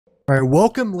All right,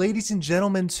 welcome, ladies and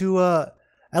gentlemen, to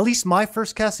at least my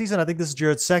first cast season. I think this is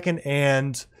Jared's second,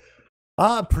 and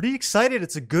I'm pretty excited.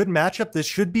 It's a good matchup.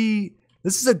 This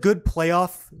is a good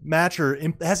playoff match, or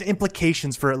has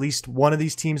implications for at least one of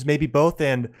these teams, maybe both.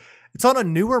 And it's on a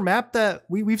newer map that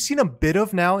we've seen a bit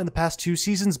of now in the past two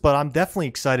seasons, but I'm definitely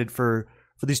excited for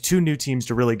these two new teams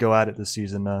to really go at it this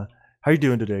season. How are you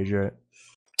doing today, Jared?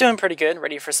 Doing pretty good,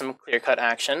 ready for some clear-cut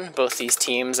action. Both these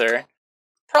teams are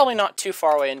probably not too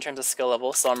far away in terms of skill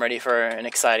level, so I'm ready for an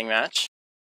exciting match.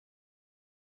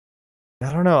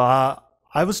 I don't know.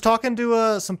 I was talking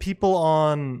to some people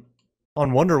on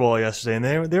Wonderwall yesterday,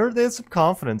 and they had some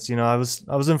confidence. You know, I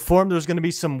was informed there's going to be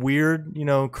some weird,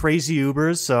 crazy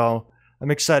Ubers. So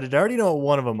I'm excited. I already know what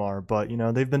one of them are, but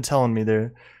they've been telling me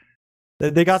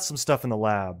they got some stuff in the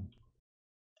lab.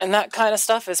 And that kind of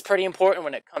stuff is pretty important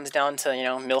when it comes down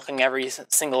to milking every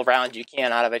single round you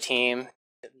can out of a team.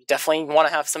 You definitely want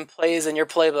to have some plays in your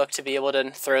playbook to be able to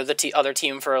throw the other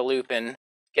team for a loop and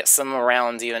get some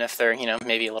rounds, even if they're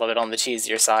maybe a little bit on the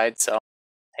cheesier side. So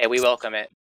hey, we welcome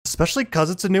it. Especially because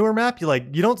it's a newer map.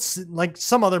 You don't like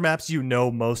some other maps.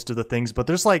 Most of the things, but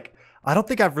there's I don't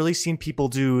think I've really seen people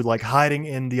do hiding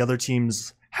in the other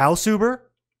team's house Uber,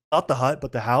 not the hut,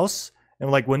 but the house.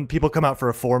 And when people come out for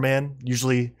a 4-man,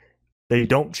 usually they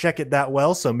don't check it that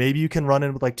well. So maybe you can run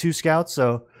in with 2 scouts.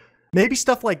 So maybe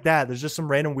stuff like that. There's just some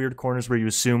random weird corners where you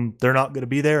assume they're not going to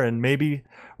be there, and maybe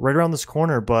right around this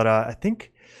corner. But I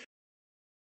think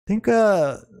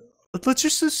let's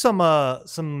just do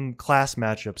some class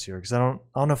matchups here, because I don't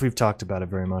know if we've talked about it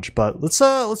very much. But let's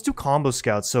do combo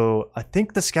scouts. So I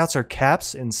think the scouts are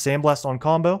Caps and Sandblast on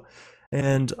combo.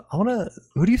 And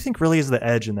who do you think really is the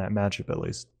edge in that matchup, at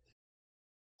least?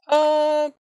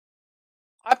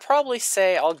 I'd probably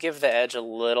say I'll give the edge a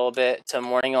little bit to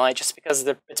Morning Light, just because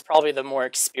it's probably the more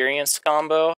experienced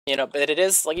combo. But it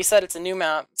is, like you said, it's a new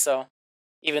map, so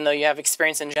even though you have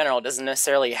experience in general, it doesn't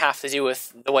necessarily have to do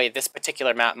with the way this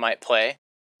particular map might play.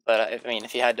 But I mean,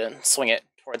 if you had to swing it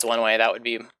towards one way, that would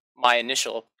be my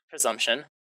initial presumption.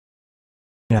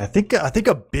 Yeah, I think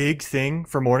a big thing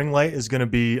for Morning Light is going to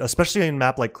be, especially in a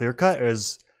map like Clear Cut,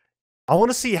 is I want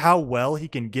to see how well he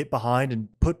can get behind and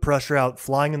put pressure out,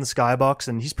 flying in the skybox,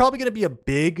 and he's probably going to be a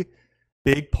big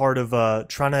part of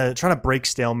trying to break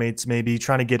stalemates, maybe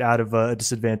trying to get out of a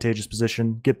disadvantageous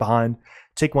position, get behind,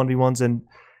 take 1v1s, and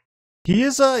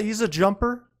he's a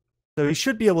jumper, so he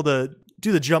should be able to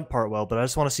do the jump part well. But I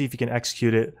just want to see if he can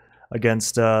execute it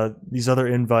against these other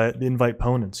invite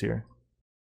opponents here.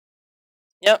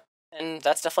 Yep, and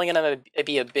that's definitely going to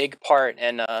be a big part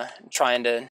in trying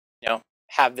to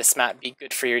have this map be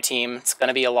good for your team. It's going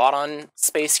to be a lot on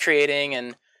space creating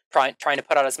and trying to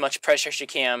put out as much pressure as you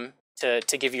can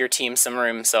to give your team some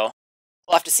room. So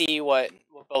we'll have to see what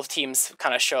both teams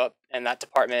kind of show up in that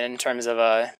department in terms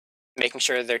of making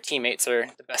sure their teammates are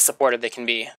the best supported they can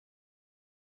be.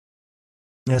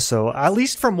 Yeah, so at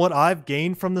least from what I've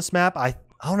gained from this map, I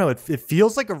don't know, it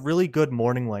feels like a really good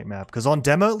Morning Light map, because on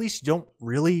demo at least you don't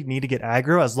really need to get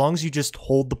aggro. As long as you just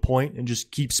hold the point and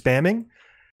just keep spamming,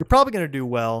 you're probably going to do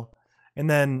well. And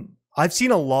then I've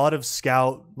seen a lot of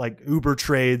Scout Uber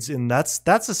trades, and that's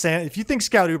if you think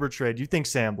Scout Uber trade, you think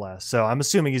Sandblast. So I'm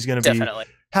assuming he's going to be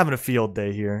having a field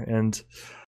day here. And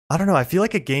I don't know, I feel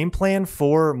like a game plan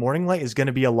for Morning Light is going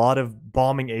to be a lot of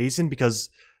bombing Azen,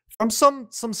 because from some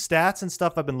stats and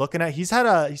stuff I've been looking at, he's had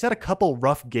a couple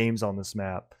rough games on this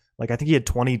map. I think he had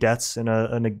 20 deaths in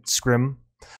a scrim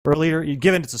earlier.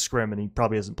 Given it's a scrim, and he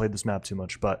probably hasn't played this map too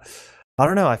much, but I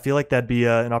don't know. I feel like that'd be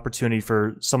an opportunity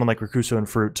for someone like Rakuso and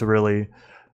Fruit to really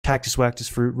Cactus Wactus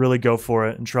Fruit, really go for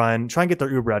it and try and get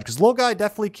their Uber out, because Lil Guy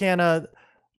definitely can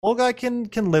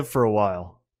live for a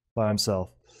while by himself.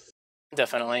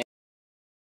 Definitely.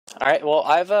 All right. Well,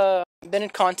 I've been in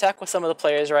contact with some of the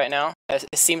players right now. It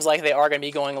seems like they are going to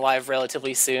be going live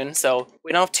relatively soon, so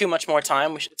we don't have too much more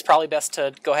time. It's probably best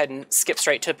to go ahead and skip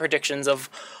straight to predictions of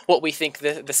what we think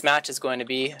this match is going to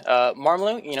be.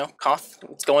 Marmlu, Koth,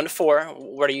 it's going to 4.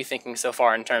 What are you thinking so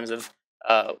far in terms of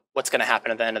what's going to happen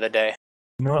at the end of the day?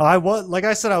 Like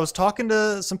I said, I was talking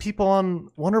to some people on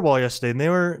Wonderwall yesterday, and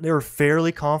they were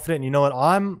fairly confident. And you know what?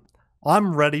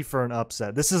 I'm ready for an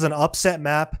upset. This is an upset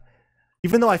map.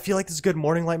 Even though I feel like this is a good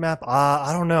Morning Light map,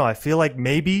 I don't know. I feel like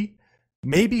maybe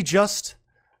just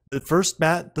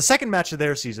the second match of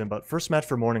their season, but first match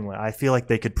for Morning Light, I feel like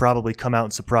they could probably come out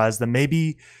and surprise them.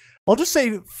 Maybe I'll just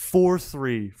say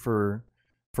 4-3 for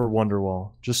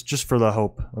Wonderwall, just for the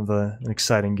hope of an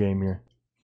exciting game here.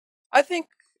 I think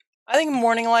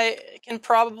Morning Light can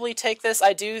probably take this.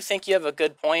 I do think you have a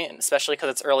good point, especially because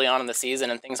it's early on in the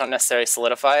season and things aren't necessarily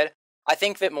solidified. I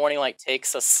think that Morning Light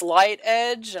takes a slight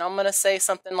edge, and I'm going to say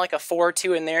something like a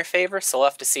 4-2 in their favor, so we'll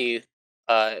have to see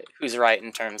who's right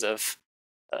in terms of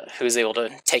who's able to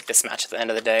take this match at the end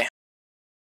of the day.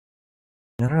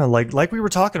 I don't know, like we were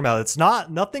talking about, it's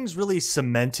nothing's really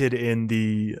cemented in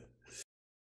the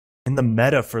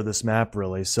meta for this map,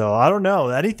 really. So I don't know,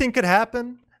 anything could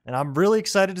happen, and I'm really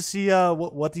excited to see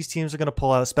what these teams are going to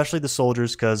pull out, especially the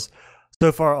soldiers, because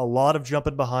so far a lot of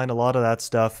jumping behind, a lot of that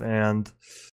stuff, and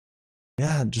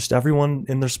yeah, just everyone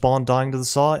in their spawn dying to the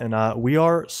saw, and we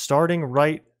are starting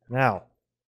right now.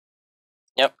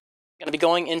 Yep, going to be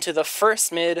going into the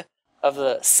first mid of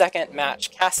the second match,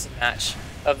 casted match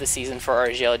of the season for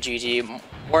RGLgg,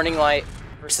 Morning Light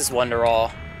versus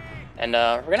Wonderwall. And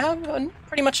we're going to have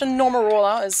pretty much a normal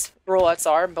rollout, as rollouts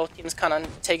are. Both teams kind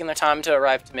of taking their time to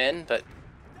arrive to mid, but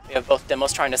we have both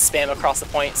demos trying to spam across the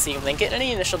point, seeing if they can get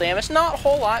any initial damage. Not a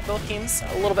whole lot. Both teams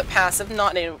a little bit passive,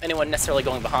 not anyone necessarily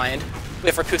going behind. We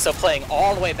have Rakuso playing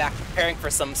all the way back, preparing for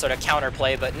some sort of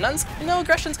counterplay, but no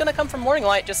aggression's going to come from Morning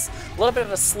Light, just a little bit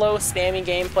of a slow, spammy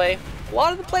gameplay. A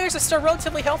lot of the players are still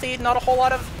relatively healthy, not a whole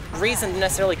lot of reason to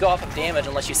necessarily go off of damage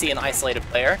unless you see an isolated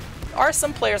player. There are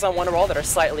some players on Wonderwall that are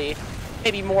slightly,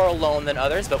 maybe more alone than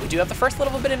others, but we do have the first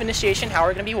little bit of initiation, how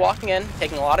we're going to be walking in,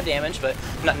 taking a lot of damage, but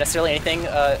not necessarily anything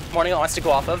Morning Light wants to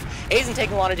go off of. Aizen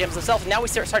taking a lot of damage himself, and now we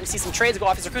start starting to see some trades go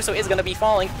off as Rakuso is going to be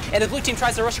falling, and the blue team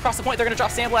tries to rush across the point. They're going to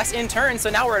drop Sandblast in turn, so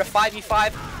now we're at a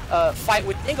 5v5 fight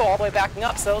with Dingo all the way backing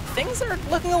up, so things are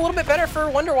looking a little bit better for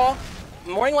Wonderwall.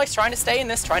 Morning Light's trying to stay in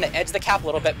this, trying to edge the cap a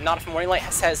little bit. Not if Morning Light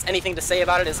has anything to say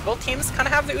about it, as both teams kind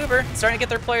of have the Uber, starting to get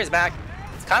their players back.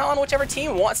 It's kind of on whichever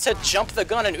team wants to jump the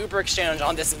gun and Uber exchange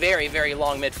on this very, very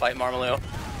long mid-fight, Marmaloo.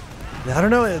 Yeah, I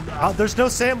don't know, there's no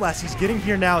Sandblast. He's getting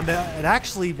here now, and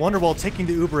actually Wonderwall taking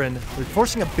the Uber in. They're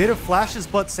forcing a bit of flashes,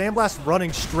 but Sandblast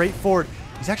running straight forward.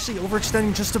 He's actually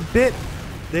overextending just a bit.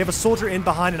 They have a soldier in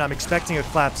behind, and I'm expecting a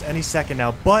collapse any second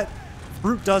now, but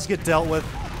Brute does get dealt with.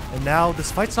 And now this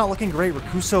fight's not looking great.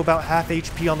 Rakuso about half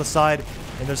HP on the side,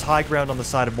 and there's high ground on the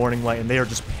side of Morning Light, and they are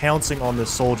just pouncing on this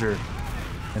soldier.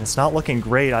 And it's not looking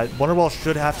great. Wonderwall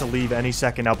should have to leave any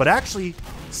second now. But actually,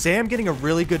 Sam getting a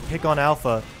really good pick on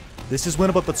Alpha. This is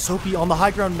winnable, but Soapy on the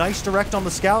high ground, nice direct on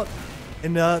the scout.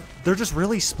 And they're just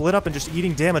really split up and just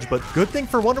eating damage. But good thing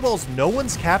for Wonderwall is no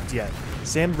one's capped yet.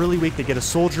 Sam really weak. They get a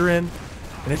soldier in,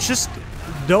 and it's just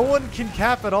no one can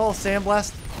cap at all.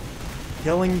 Sandblast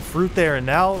killing Fruit there, and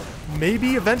now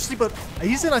maybe eventually, but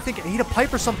Aizen, I think, ate a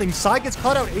pipe or something. Side gets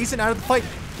caught out, Aizen out of the fight,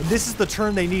 and this is the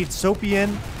turn they need. Soapy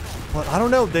in, but I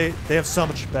don't know, they have so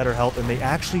much better help, and they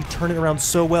actually turn it around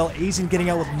so well. Aizen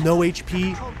getting out with no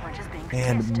HP,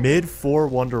 and mid for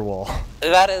Wonderwall.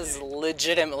 That is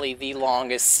legitimately the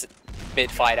longest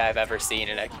mid-fight I've ever seen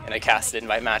in a casted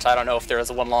invite match. I don't know if there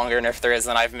is one longer, and if there is,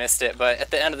 then I've missed it, but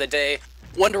at the end of the day,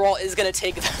 Wonderwall is going to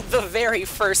take the very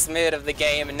first mid of the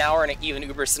game, and now we're in an even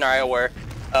Uber scenario where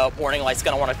Morning Light's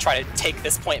going to want to try to take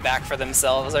this point back for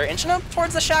themselves. They're inching up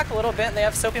towards the shack a little bit, and they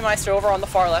have Soapy Meister over on the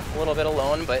far left a little bit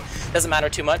alone, but it doesn't matter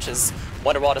too much as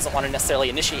Wonderwall doesn't want to necessarily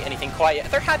initiate anything quite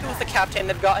yet. They're happy with the cap time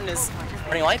they've gotten, as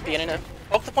Morning Light beginning to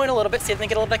poke the point a little bit, see if they can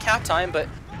get a little bit of cap time, but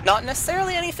not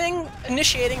necessarily anything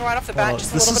initiating right off the bat,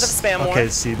 just a little bit of spam war. Okay,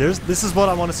 see, this is what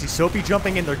I want to see. Soapy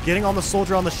jumping in, they're getting on the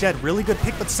soldier on the shed. Really good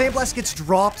pick, but Sandblast gets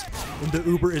dropped, and the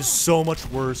Uber is so much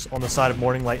worse on the side of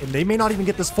Morning Light, and they may not even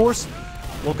get this force.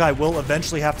 Little guy will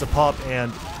eventually have to pop,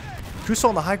 and Kuso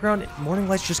on the high ground, Morning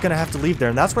Light's just going to have to leave there,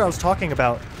 and that's what I was talking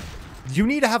about. You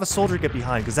need to have a soldier get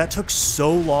behind, because that took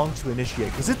so long to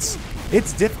initiate, because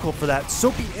it's difficult for that.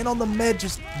 Soapy in on the med,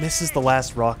 just misses the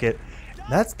last rocket.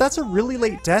 That's a really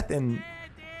late death, and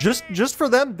just for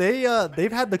them,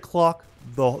 they've had the clock,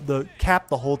 the cap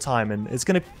the whole time, and it's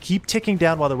gonna keep ticking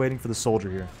down while they're waiting for the soldier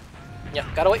here. Yeah,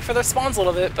 gotta wait for their spawns a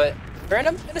little bit, but we're in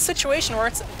a situation where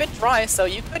it's a bit dry, so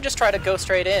you could just try to go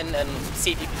straight in and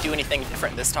see if you can do anything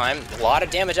different this time. A lot of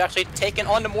damage actually taken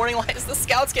onto Morning Light as the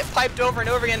scouts get piped over and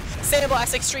over again.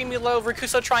 Sandblast extremely low.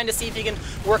 Rakuso trying to see if he can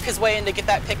work his way in to get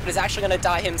that pick, but is actually going to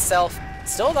die himself.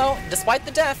 Still though, despite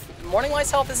the death, Morning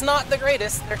Light's health is not the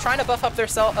greatest. They're trying to buff up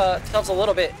themselves a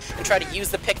little bit and try to use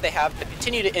the pick they have to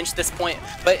continue to inch this point.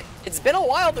 But it's been a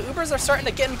while. The Ubers are starting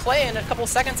to get in play in a couple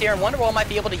seconds here, and Wonderwall might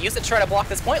be able to use it to try to block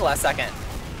this point last second.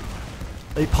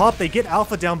 They pop, they get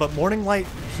Alpha down, but Morning Light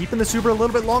keeping this Uber a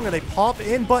little bit longer. They pop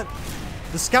in, but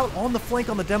the scout on the flank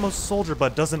on the demo soldier,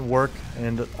 but doesn't work.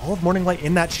 And all of Morning Light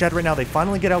in that shed right now. They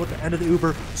finally get out with the end of the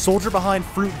Uber. Soldier behind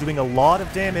Fruit doing a lot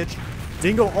of damage.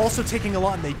 Dingo also taking a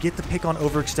lot, and they get the pick on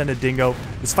overextended Dingo.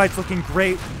 This fight's looking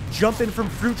great. Jump in from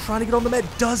Fruit, trying to get on the med.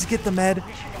 Does get the med.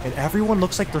 And everyone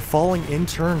looks like they're falling in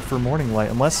turn for Morning Light,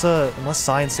 unless Sai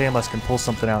and Sandblast can pull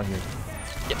something out here.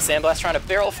 Yep, Sandblast trying to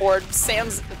barrel forward.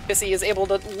 Sam's Pissy is able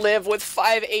to live with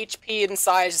 5 HP and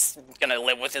Sai's just gonna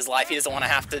live with his life. He doesn't want to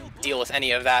have to deal with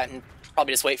any of that and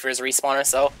probably just wait for his respawner.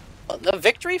 So the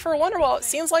victory for Wonderwall. It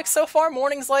seems like so far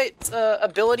Morning's Light's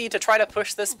ability to try to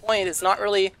push this point is not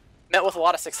really met with a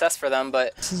lot of success for them,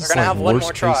 but they're gonna have one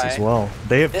more try. As well.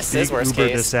 They have this big is worst Uber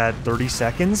case. this at 30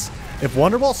 seconds. If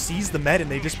Wonderwall sees the med and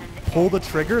they just pull the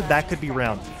trigger, that could be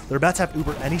round. They're about to have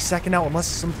Uber any second now, unless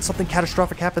something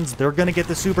catastrophic happens. They're gonna get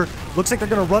this Uber. Looks like they're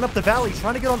gonna run up the valley,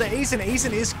 trying to get onto Aizen.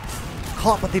 Aizen is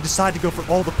caught, but they decide to go for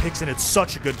all the picks, and it's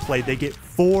such a good play. They get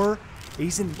 4.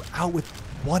 Aizen out with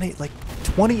 20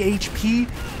 HP,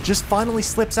 just finally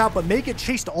slips out, but may get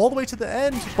chased all the way to the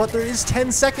end. But there is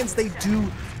 10 seconds. They do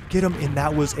get him, and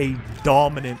that was a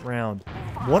dominant round.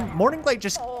 Morning Light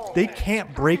just, they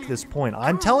can't break this point.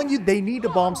 I'm telling you, they need to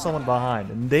bomb someone behind,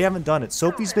 and they haven't done it.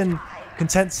 Sophie's been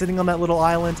content sitting on that little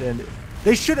island, and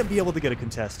they shouldn't be able to get a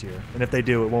contest here. And if they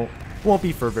do, it won't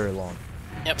be for very long.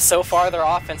 Yep, so far their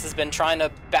offense has been trying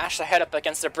to bash their head up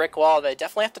against a brick wall. They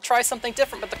definitely have to try something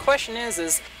different, but the question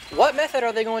is what method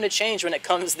are they going to change when it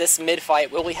comes this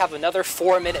mid-fight? Will we have another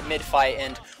 4-minute mid-fight,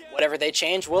 and whatever they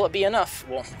change, will it be enough?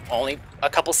 Well, only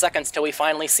a couple seconds till we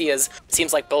finally see, as it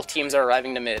seems like both teams are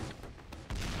arriving to mid.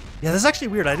 Yeah, this is actually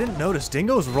weird. I didn't notice.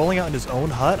 Dingo is rolling out in his own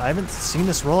hut. I haven't seen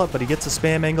this roll up, but he gets a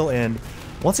spam angle, and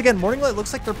once again, Morning Light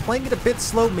looks like they're playing it a bit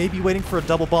slow, maybe waiting for a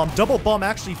double bomb. Double bomb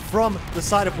actually from the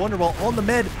side of Wonderwall on the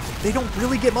med. They don't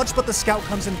really get much, but the scout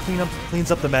comes in, cleans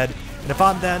up the med. And if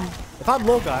I'm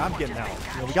low guy, I'm getting out.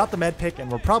 You know, we got the med pick,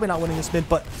 and we're probably not winning this mid,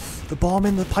 but the bomb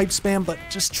in the pipe spam, but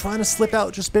just trying to slip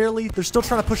out just barely. They're still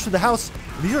trying to push through the house.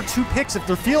 These are 2 picks. If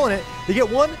they're feeling it, they get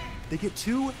 1, they get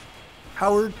 2.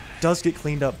 Howard does get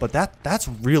cleaned up, but that's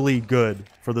really good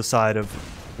for the side of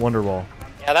Wonderwall.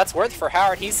 Yeah, that's worth for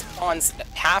Howard. He's on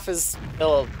half as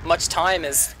much time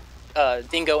as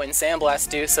Dingo and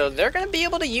Sandblast do, so they're going to be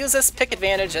able to use this pick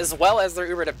advantage as well as their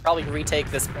Uber to probably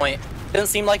retake this point. Doesn't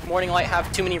seem like Morning Light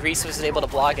have too many resources able to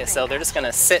block it, so they're just going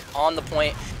to sit on the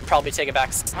point and probably take it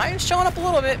back. Sai's showing up a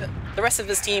little bit. The rest of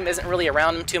this team isn't really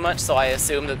around him too much, so I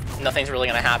assume that nothing's really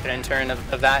going to happen in turn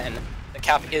of that, and the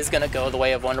cap is going to go the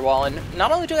way of Wonderwall. And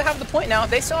not only do they have the point now,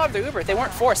 they still have the Uber. They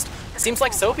weren't forced. Seems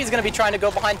like Sophie's going to be trying to go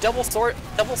behind double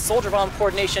soldier bomb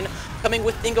coordination, coming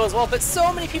with Dingo as well. But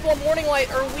so many people on Morning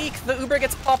Light are weak. The Uber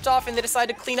gets popped off, and they decide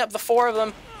to clean up the 4 of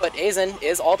them. But Aizen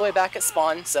is all the way back at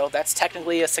spawn, so that's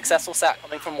technically a successful sat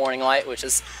coming from Morning Light, which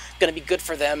is going to be good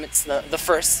for them. It's the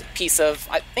first piece of,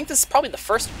 I think this is probably the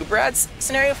first Uber ads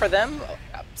scenario for them.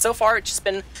 So far, it's just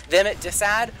been them at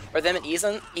disad or them at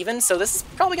even, so this is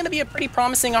probably going to be a pretty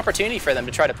promising opportunity for them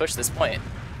to try to push this point.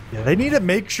 Yeah, they need to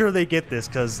make sure they get this,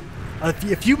 because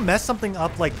if you mess something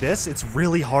up like this, it's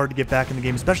really hard to get back in the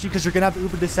game, especially because you're going to have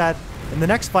Uber disad in the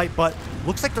next fight, but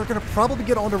looks like they're going to probably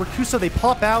get onto Rakuso. They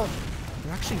pop out.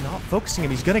 They're actually not focusing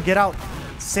him. He's going to get out.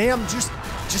 Sam just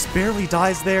barely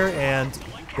dies there, and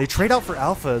they trade out for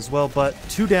Alpha as well, but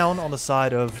 2 down on the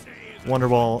side of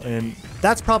Wonderwall, and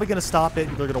that's probably going to stop it.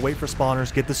 They're going to wait for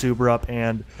spawners, get this Uber up,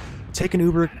 and take an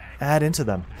Uber ad into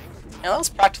them. Now, that was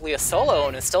practically a solo,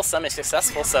 and it's still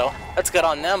semi-successful, so that's good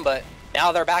on them, but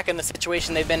now they're back in the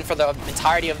situation they've been for the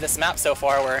entirety of this map so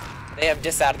far, where they have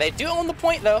disad. They do own the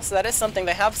point, though, so that is something.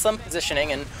 They have some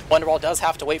positioning, and Wonderwall does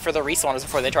have to wait for the respawners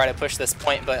before they try to push this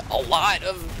point, but a lot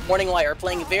of Morning Light are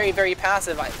playing very, very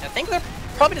passive. I think they're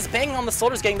probably just banging on the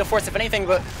soldiers getting the force, if anything,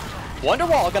 but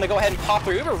Wonderwall are going to go ahead and pop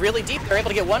their Uber really deep. They're able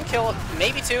to get 1 kill,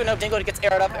 maybe 2. No, Dingo gets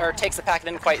aired up or takes the pack,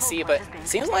 didn't quite see, but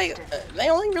seems like they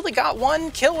only really got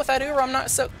 1 kill with that Uber. I'm not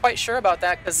so quite sure about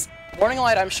that, because Morning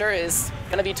Light, I'm sure, is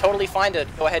going to be totally fine to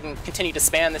go ahead and continue to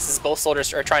spam this as both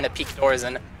soldiers are trying to peek doors,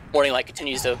 and Morning Light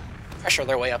continues to pressure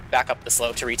their way back up the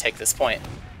slope to retake this point.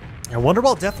 And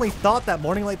Wonderwall definitely thought that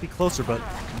Morning Light be closer, but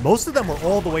most of them were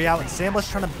all the way out, and Sandblast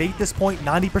trying to bait this point,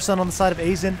 90% on the side of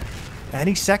Aizen.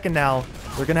 Any second now,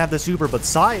 they're going to have this Uber, but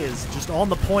Sai is just on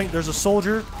the point. There's a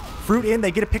soldier. Fruit in.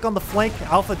 They get a pick on the flank.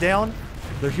 Alpha down.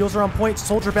 Their heals are on point.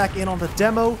 Soldier back in on the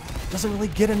demo. Doesn't really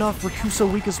get enough.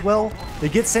 Rakuso weak as well. They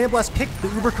get Sandblast picked. The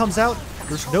Uber comes out.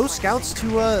 There's no scouts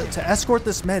to escort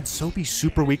this med. Soapy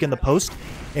super weak in the post.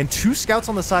 And 2 scouts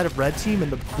on the side of red team, and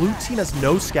the blue team has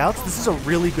no scouts. This is a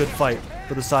really good fight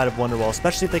for the side of Wonderwall,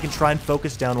 especially if they can try and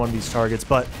focus down one of these targets.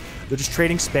 But they're just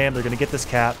trading spam. They're going to get this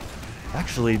cap.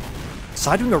 Actually,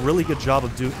 Sai doing a really good job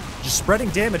of just spreading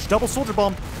damage. Double soldier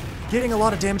bomb, getting a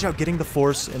lot of damage out, getting the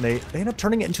force, and they end up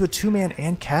turning it into a 2-man,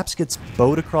 and Caps gets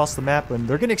bowed across the map, and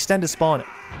they're going to extend his spawn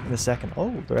in a second.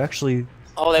 Oh, they're actually...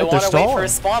 Oh, they want to wait for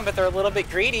his spawn, but they're a little bit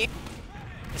greedy.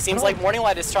 It seems like Morning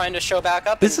Light is trying to show back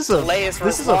up and delay as long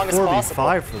as possible. This is a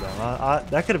 4v5 for them.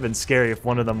 That could have been scary if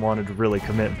one of them wanted to really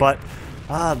commit, but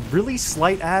Really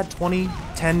slight ad,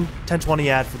 10, 20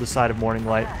 ad for the side of Morning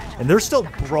Light. And they're still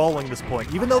brawling this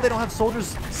point. Even though they don't have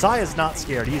soldiers, Sai is not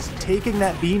scared. He's taking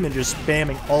that beam and just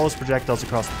spamming all his projectiles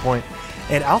across the point.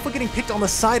 And Alpha getting picked on the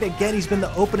side again. He's been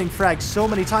the opening frag so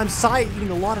many times. Sai eating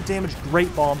a lot of damage.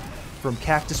 Great bomb from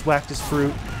Cactus Wactus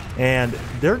Fruit. And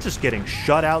they're just getting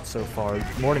shut out so far,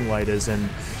 Morning Light is. And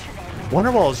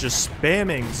Wonderwall is just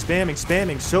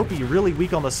spamming. Soapy really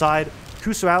weak on the side.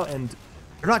 Kuso out, and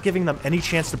they're not giving them any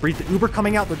chance to breathe. The Uber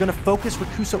coming out. They're going to focus with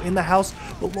Kuso in the house.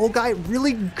 But Low Guy,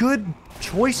 really good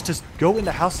choice to go in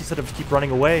the house instead of keep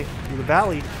running away through the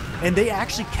valley. And they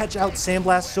actually catch out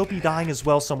Sandblast. Soapy dying as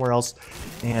well somewhere else.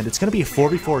 And it's going to be a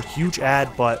 4v4, huge ad,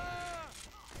 but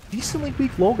decently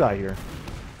weak Low Guy here.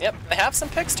 Yep, they have some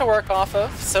picks to work off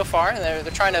of so far. They're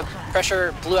trying to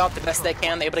pressure Blue out the best they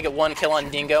can. They're able to get 1 kill on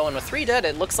Dingo, and with 3 dead,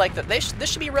 it looks like that this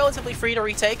should be relatively free to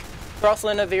retake. They're also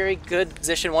in a very good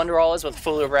position, Wonderwall is, with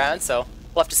full Brad, so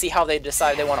we'll have to see how they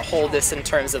decide they want to hold this in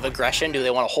terms of aggression. Do they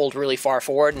want to hold really far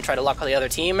forward and try to lock out the other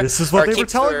team? This is what they were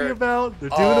telling me about. They're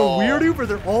doing a weird Uber.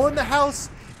 They're all in the house,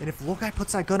 and if Low Guy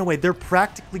puts that gun away, they're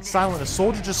practically silent. A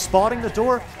soldier just spotting the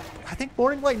door. I think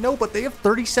Morning Light, no, but they have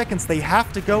 30 seconds. They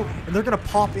have to go, and they're going to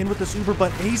pop in with this Uber,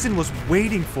 but Aizen was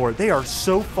waiting for it. They are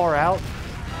so far out.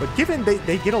 But given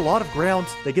they get a lot of ground,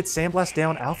 they get Sandblast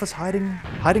down. Alpha's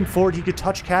hiding forward. He could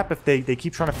touch Cap if they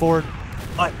keep trying to forward.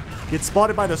 But gets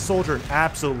spotted by the soldier and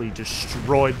absolutely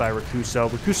destroyed by Rakuso.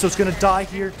 Rakuso's going to die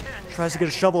here. Tries to get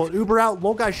a shovel. Uber out.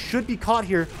 Low Guy should be caught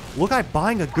here. Low Guy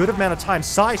buying a good amount of time.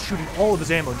 Sai shooting all of his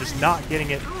ammo and just not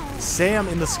getting it. Sam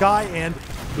in the sky, and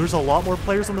there's a lot more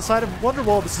players on the side of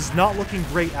Wonderwall. This is not looking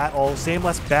great at all.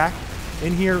 Sandblast back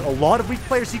in here. A lot of weak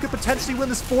players. He could potentially win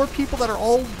this. 4 people that are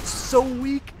all so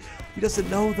weak. He doesn't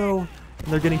know, though. And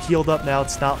they're getting healed up now.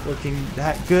 It's not looking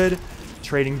that good.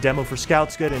 Trading demo for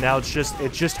scouts good, and now it's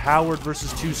just Howard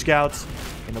versus 2 scouts,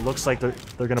 and it looks like they're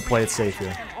going to play it safe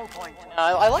here.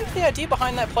 I like the idea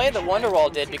behind that play that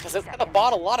Wonderwall did, because it kind of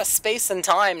bought a lot of space and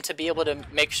time to be able to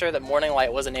make sure that Morning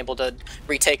Light wasn't able to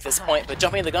retake this point, but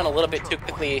jumping the gun a little bit too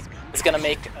quickly is going to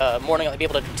make Morning Light be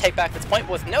able to take back this point.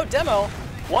 But with no demo,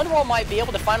 Wonderwall might be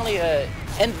able to finally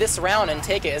end this round and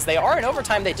take it. As they are in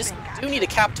overtime, they just do need a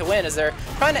cap to win, as they're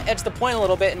trying to edge the point a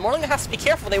little bit, and Morning Light has to be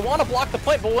careful. They want to block the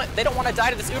point, but they don't want to die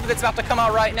to this Uber that's about to come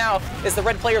out right now, as the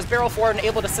red players barrel forward and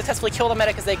able to successfully kill the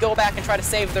medic as they go back and try to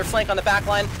save their flank on the back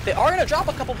line. They are going to drop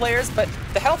a couple players, but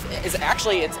the health is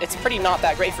actually, it's pretty not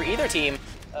that great for either team.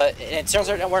 And it turns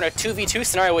out we're in a 2v2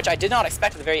 scenario, which I did not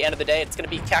expect at the very end of the day. It's going to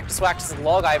be Cactus Wactus and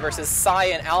Low Guy versus Sai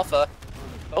and Alpha.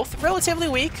 Both relatively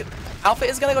weak. Alpha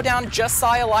is going to go down, just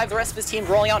Sai alive, the rest of his team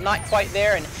rolling out not quite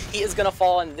there, and he is going to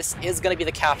fall, and this is going to be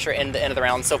the capture in the end of the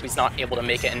round. Soapy's not able to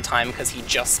make it in time because he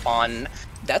just spawned.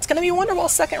 That's going to be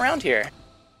Wonderwall's second round here.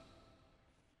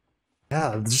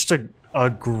 Yeah, just a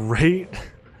great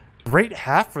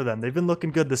half for them. They've been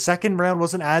looking good. The second round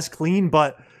wasn't as clean,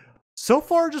 but so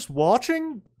far just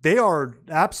watching, they are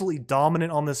absolutely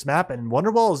dominant on this map, and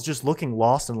Wonderwall is just looking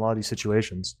lost in a lot of these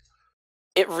situations.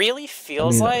 It really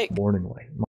feels like Morning Light.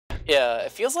 Yeah,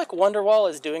 it feels like Wonderwall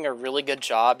is doing a really good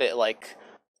job at like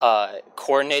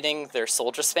coordinating their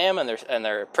soldier spam and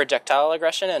their projectile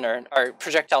aggression and or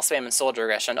projectile spam and soldier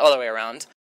aggression, all the way around.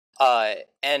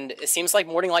 And it seems like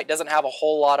Morning Light doesn't have a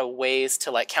whole lot of ways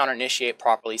to like counter initiate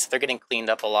properly, so they're getting cleaned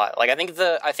up a lot. Like I think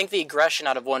the aggression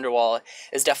out of Wonderwall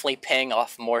is definitely paying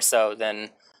off more so than,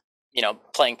 you know,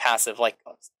 playing passive like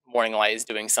Morning Light is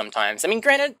doing sometimes. I mean,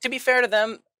 granted, to be fair to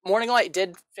them, Morning Light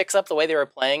did fix up the way they were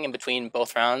playing in between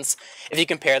both rounds. If you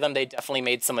compare them, they definitely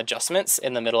made some adjustments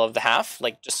in the middle of the half,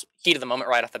 like just heat of the moment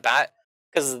right off the bat,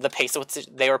 because the pace of what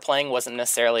they were playing wasn't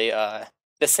necessarily the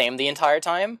same the entire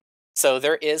time. So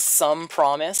there is some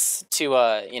promise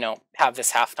to, you know, have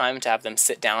this halftime to have them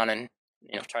sit down and,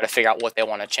 you know, try to figure out what they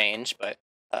want to change. But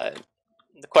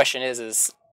the question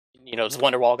is, you know, is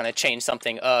Wonderwall going to change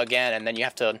something again, and then you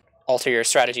have to alter your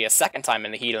strategy a second time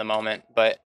in the heat of the moment.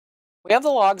 But we have the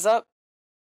logs up.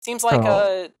 Seems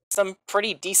like some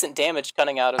pretty decent damage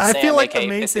coming out of Sam. I feel like the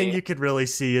main thing you could really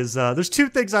see is there's 2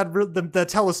 things that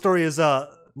tell a story is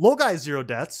Low Guy 0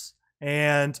 deaths,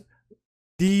 and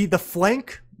the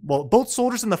flank, well, both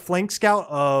soldiers and the flank scout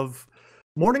of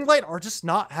Morning Light are just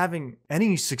not having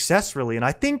any success really. And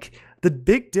I think the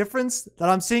big difference that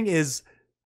I'm seeing is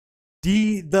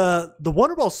the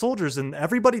Wonderwall soldiers and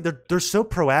everybody, they're so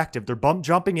proactive. They're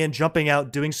jumping in, jumping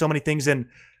out, doing so many things. And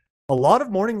a lot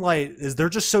of Morning Light is they're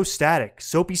just so static.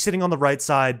 Soapy sitting on the right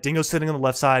side, Dingo sitting on the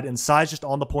left side, and Sai's just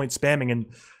on the point spamming. And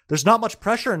there's not much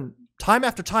pressure. And time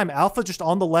after time, Alpha just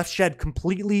on the left shed,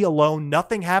 completely alone,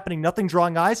 nothing happening, nothing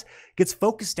drawing eyes, gets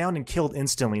focused down and killed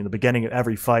instantly in the beginning of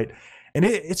every fight. And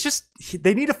it's just,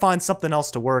 they need to find something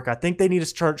else to work. I think they need to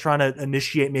start trying to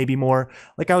initiate maybe more.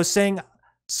 Like I was saying,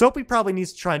 Soapy probably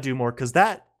needs to try and do more, because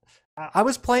that, I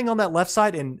was playing on that left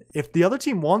side, and if the other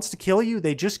team wants to kill you,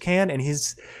 they just can. And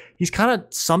he's kind of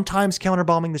sometimes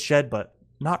counterbombing the shed, but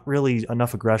not really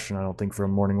enough aggression, I don't think,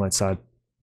 from Morning Light side.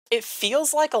 It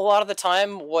feels like a lot of the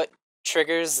time what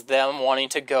triggers them wanting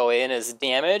to go in is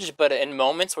damage, but in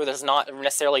moments where there's not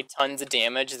necessarily tons of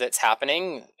damage that's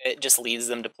happening, it just leads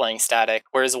them to playing static.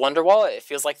 Whereas Wonderwall, it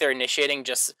feels like they're initiating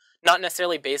just not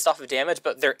necessarily based off of damage,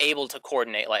 but they're able to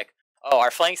coordinate, like, oh,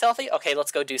 our flank's healthy? Okay,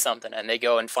 let's go do something. And they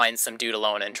go and find some dude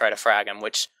alone and try to frag him,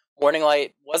 which Morning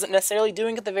Light wasn't necessarily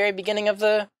doing at the very beginning of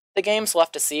the game, so we'll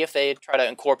have to see if they try to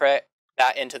incorporate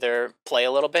that into their play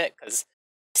a little bit, because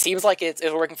it seems like it's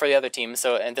working for the other team.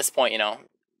 So at this point, you know,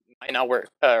 might not work,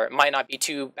 or it might not be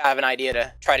too bad of an idea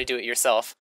to try to do it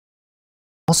yourself.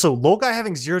 Also, Lolguy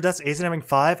having 0 deaths, Aizen having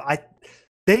 5, I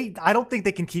don't think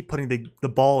they can keep putting the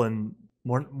ball in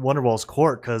Wonderwall's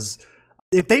court, because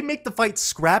if they make the fight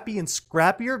scrappy and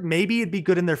scrappier, maybe it'd be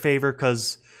good in their favor,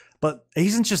 but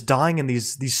Aizen's just dying in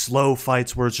these slow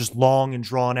fights where it's just long and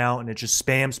drawn out, and it's just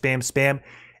spam, spam, spam.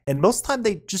 And most of the time,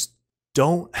 they just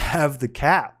don't have the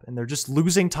cap, and they're just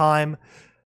losing time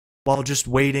while just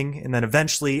waiting. And then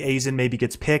eventually, Aizen maybe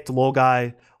gets picked.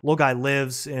 Lolguy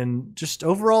lives, and just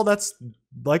overall, that's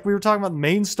like we were talking about. The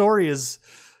main story is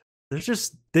they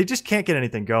just can't get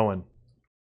anything going.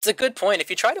 It's a good point.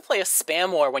 If you try to play a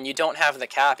spam war when you don't have the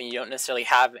cap and you don't necessarily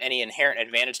have any inherent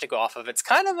advantage to go off of, it's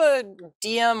kind of a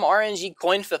DM RNG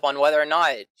coin flip on whether or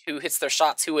not who hits their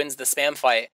shots, who wins the spam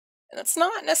fight. And that's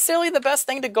not necessarily the best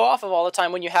thing to go off of all the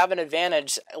time when you have an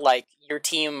advantage, like your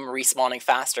team respawning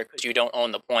faster because you don't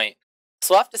own the point.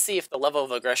 So we'll have to see if the level of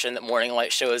aggression that Morning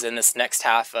Light shows in this next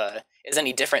half is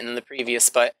any different than the previous,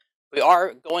 but we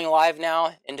are going live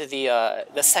now into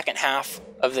the second half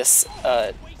of this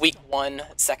week 1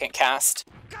 second cast.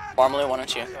 Marmalade, why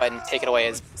don't you go ahead and take it away,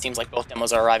 as it seems like both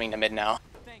demos are arriving to mid now.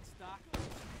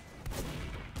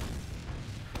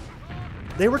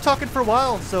 They were talking for a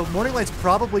while, so Morning Light's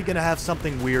probably going to have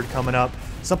something weird coming up,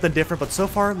 something different, but so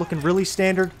far looking really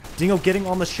standard. Dingo getting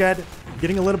on the shed,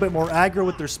 getting a little bit more aggro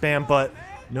with their spam, but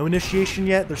no initiation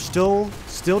yet. They're still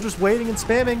just waiting and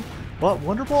spamming. But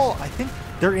Wonderwall, I think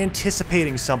they're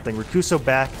anticipating something. Rakuso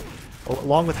back,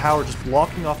 along with Howard, just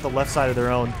blocking off the left side of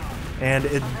their own. And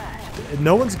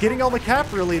no one's getting on the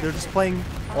cap, really. They're just playing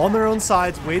on their own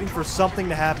sides, waiting for something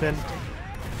to happen.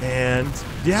 And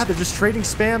yeah, they're just trading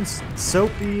spams.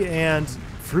 Soapy and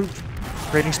Fruit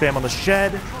trading spam on the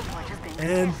shed.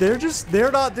 And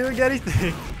they're not doing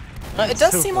anything. It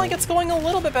does seem like it's going a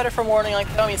little bit better for Morning Light.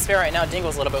 I mean, it's fair right now.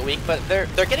 Dingo's a little bit weak, but they're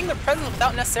getting their presence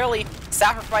without necessarily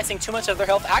sacrificing too much of their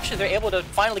health. Actually, they're able to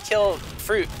finally kill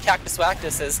Fruit, Cactus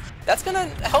Wactus. That's going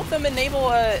to help them enable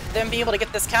them be able to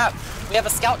get this cap. We have a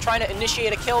scout trying to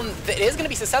initiate a kill that is going to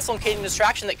be successful in creating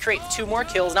distraction that creates 2 more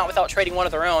kills, not without trading one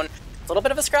of their own. A little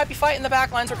bit of a scrappy fight in the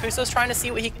back lines where Kuso's trying to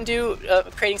see what he can do.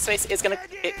 Creating space is going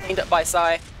to get cleaned up by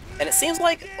Sai. And it seems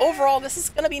like overall this is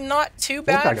going to be not too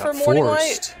bad for Morning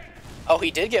Light. Oh,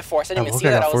 he did get forced. I didn't even see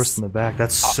that. Got forced in the back.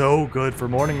 That's so good for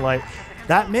Morning Light.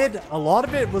 That mid, a lot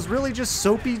of it was really just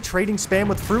Soapy trading spam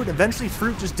with Fruit. Eventually,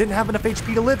 Fruit just didn't have enough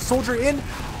HP to live. Soldier in.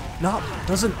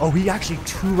 Oh, he actually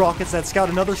 2 rockets that scout.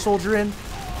 Another soldier in.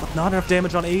 But not enough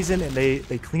damage on Aizen, and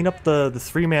they clean up the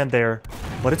 3-man there.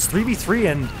 But it's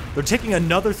 3v3, and they're taking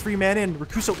another 3-man in.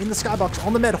 Rakuso in the skybox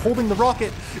on the med, holding the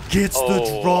rocket. Gets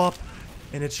the drop.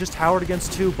 And it's just Howard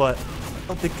against 2, but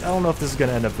I don't know if this is going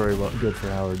to end up very good for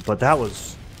Howard. But that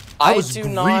was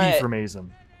greedy from Aizen.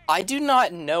 I do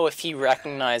not know if he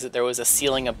recognized that there was a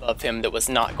ceiling above him that was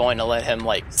not going to let him,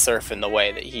 like, surf in the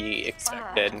way that he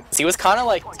expected. He was kind of,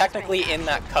 like, technically in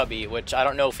that cubby, which I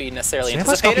don't know if he necessarily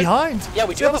anticipated. Got behind. Yeah,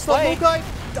 we do have a play.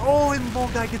 Oh, and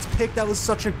Lolguy gets picked. That was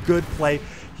such a good play.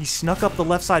 He snuck up the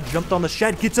left side, jumped on the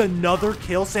shed, gets another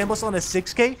kill. Sambus on a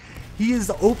 6K. He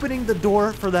is opening the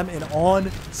door for them, and on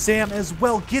Sam as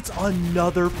well. Gets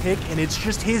another pick, and it's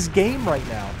just his game right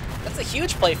now. That's a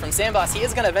huge play from Sandboss. He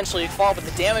is going to eventually fall, but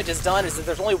the damage is done. Is that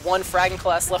there's only 1 fragging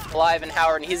class left alive in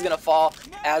Howard, and he's going to fall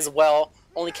as well.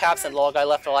 Only Caps and Lolguy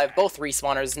left alive, both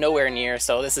respawners, nowhere near,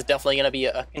 so this is definitely going to be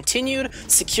a continued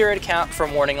secured cap for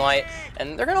Morning Light,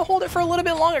 and they're going to hold it for a little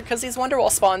bit longer because these Wonderwall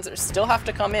spawns still have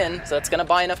to come in, so it's going to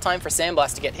buy enough time for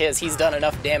Sandblast to get his. He's done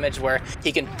enough damage where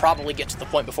he can probably get to the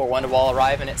point before Wonderwall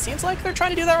arrive, and it seems like they're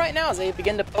trying to do that right now as they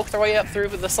begin to poke their way up through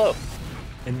the slope.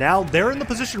 And now they're in the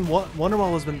position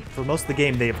Wonderwall has been for most of the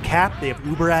game. They have Cap, they have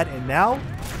Uber at, and now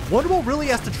Wonderwall really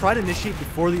has to try to initiate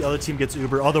before the other team gets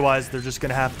Uber. Otherwise, they're just going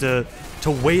to have to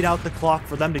wait out the clock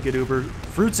for them to get Uber.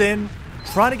 Fruit's in,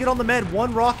 trying to get on the med,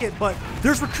 one rocket, but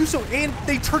there's Rakuso, and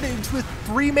they turn it into a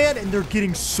 3-man, and they're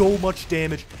getting so much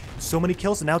damage, so many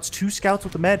kills, and now it's 2 scouts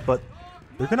with the med, but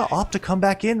they're going to opt to come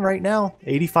back in right now.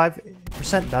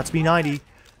 85%, that's B90.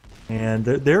 And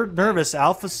they're nervous.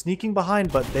 Alpha's sneaking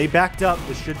behind, but they backed up.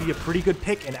 This should be a pretty good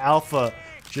pick, and Alpha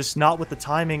just not with the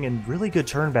timing, and really good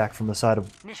turn back from the side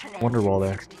of Wonderwall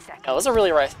there. Yeah, it was a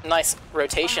really nice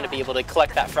rotation to be able to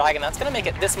collect that frag, and that's going to make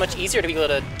it this much easier to be able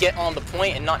to get on the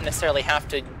point and not necessarily have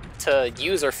to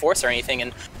use or force or anything.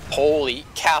 And holy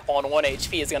cap, on 1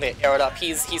 HP is going to get arrowed up.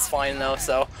 He's fine though,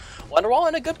 so Wonderwall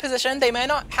in a good position. They may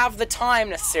not have the time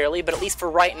necessarily, but at least for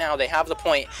right now, they have the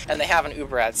point and they have an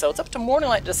Uberad. So it's up to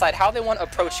Morninglight to decide how they want to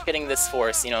approach getting this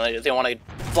force. You know, they want to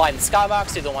fly in the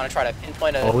skybox, do they want to try to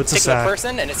pinpoint a particular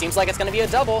person? And it seems like it's going to be a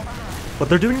double. But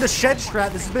they're doing the shed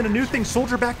strat. This has been a new thing.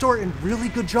 Soldier backdoor, and really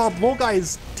good job. Lolguy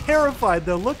is terrified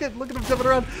though. Look at him jumping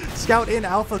around. Scout in,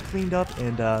 Alpha cleaned up,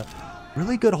 and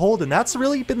really good hold. And that's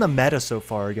really been the meta so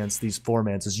far against these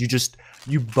 4-mans, is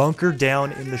you bunker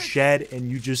down in the shed and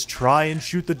you just try and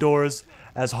shoot the doors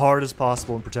as hard as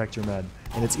possible and protect your med.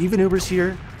 And it's even Ubers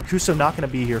here. Kuso not going to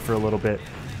be here for a little bit.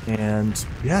 And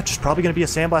yeah, just probably going to be a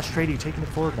Sandblast trade. Taking it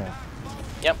forward now.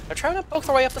 Yep, they're trying to poke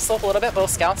their way up the slope a little bit,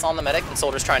 both scouts on the medic and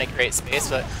soldiers trying to create space,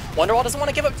 but Wonderwall doesn't want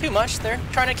to give up too much. They're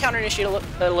trying to counter-initiate a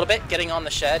little bit, getting on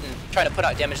the shed and trying to put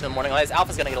out damage in the Morning Light.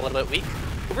 Alpha's going to get a little bit weak.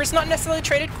 Uber's not necessarily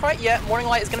traded quite yet. Morning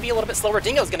Light is going to be a little bit slower.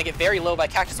 Dingo's going to get very low by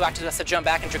Cactus, who actually has to jump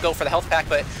back and go for the health pack,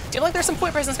 but do you like there's some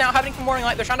point presence now happening from Morning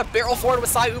Light? They're trying to barrel forward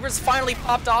with Sai. Uber's finally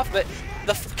popped off, but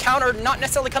the counter not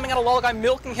necessarily coming out of Lolguy,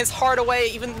 milking his heart away,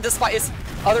 even despite his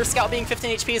other scout being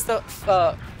 15 HP as the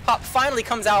pop finally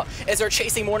comes out as they're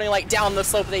chasing Morning Light down the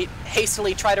slope. They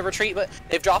hastily try to retreat, but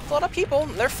they've dropped a lot of people.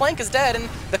 Their flank is dead, and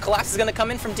the collapse is going to come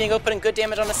in from Dingo, putting good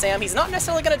damage on the Sam. He's not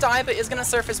necessarily going to die, but is going to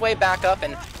surf his way back up,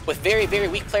 and with very, very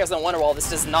weak players on Wonderwall, this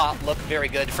does not look very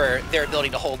good for their ability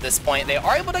to hold this point. They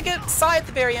are able to get Sai at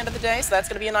the very end of the day, so that's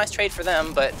going to be a nice trade for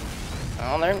them, but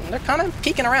well, they're kind of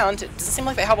peeking around. It doesn't seem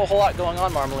like they have a whole lot going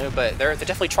on, Marmaloo, but they're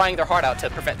definitely trying their heart out to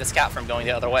prevent this cap from going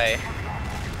the other way.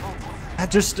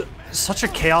 Just such a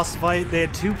chaos fight. They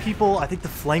had 2 people. I think the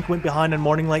flank went behind and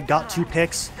Morning Light got 2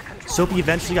 picks. Soapy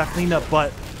eventually got cleaned up,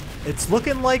 but it's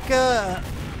looking like they're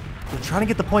trying to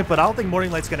get the point, but I don't think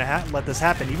Morning Light's going to let this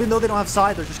happen. Even though they don't have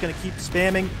side, they're just going to keep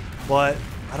spamming, but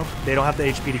they don't have the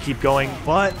HP to keep going,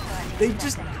 but they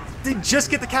just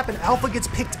get the cap, and Alpha gets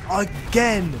picked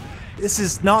again. This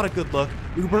is not a good look.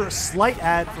 Uber, slight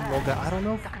ad from Lolguy. I don't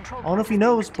know if he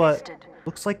knows, but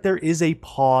looks like there is a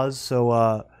pause,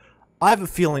 so I have a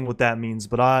feeling what that means,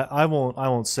 but I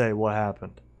won't say what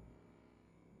happened.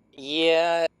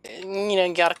 Yeah, you know,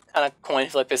 you gotta kind of coin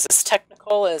flip. Is this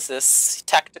technical? Is this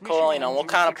tactical? You know, we'll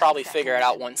kind of probably figure it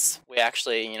out once we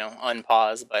actually, you know,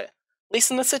 unpause. But at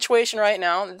least in the situation right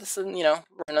now, this is, you know,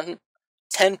 we're in a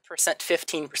 10%,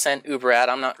 15% Uber ad.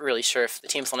 I'm not really sure if the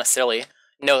teams will necessarily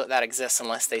know that exists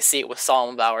unless they see it with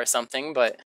Solemnbow or something.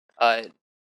 But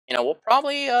you know, we'll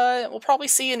probably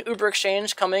see an Uber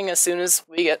exchange coming as soon as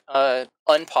we get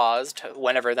unpaused,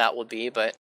 whenever that will be.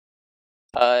 But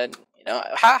you know,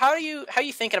 how are you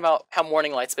thinking about how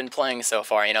Morning Light's been playing so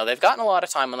far? You know, they've gotten a lot of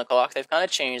time on the clock. They've kind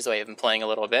of changed the way they've been playing a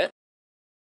little bit.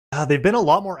 They've been a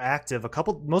lot more active.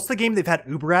 Most of the game they've had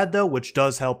Uberad though, which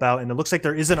does help out. And it looks like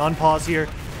there is an unpause here.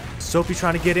 Sophie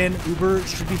trying to get in. Uber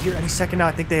should be here any second now.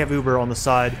 I think they have Uber on the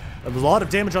side. There's a lot of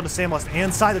damage onto Sandblast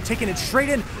and side. They're taking it straight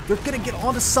in. They're going to get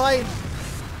onto side.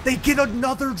 They get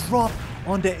another drop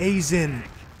onto Azin.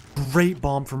 Great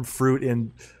bomb from Fruit.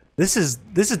 And this is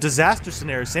disaster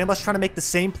scenario. Sandblast trying to make the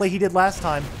same play he did last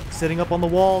time. Sitting up on the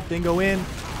wall. Dingo in.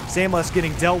 Sandblast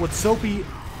getting dealt with. Soapy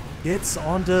gets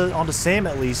onto Sam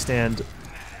at least. And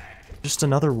just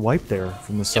another wipe there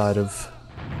from the side of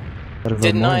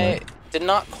Did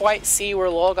not quite see where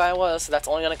Lolguy was, so that's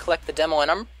only going to collect the demo,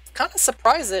 and I'm kind of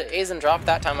surprised that Azin dropped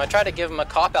that time. I tried to give him a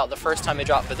cop-out the first time he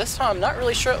dropped, but this time I'm not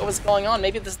really sure what was going on.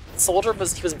 Maybe the soldier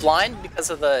was blind because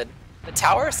of the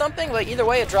tower or something, but either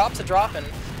way, a drop's a drop, and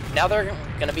now they're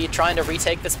going to be trying to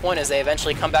retake this point as they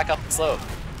eventually come back up the slope.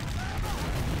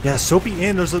 Yeah, Soapy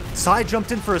in. There's a side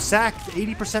jumped in for a sack.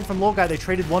 80% from Lolguy. They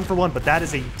traded 1 for 1, but that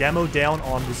is a demo down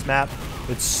on this map.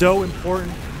 It's so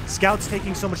important. Scouts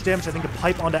taking so much damage. I think a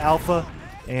pipe onto Alpha,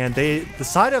 and the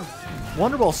side of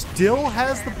Wonderwall still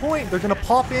has the point. They're going to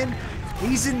pop in.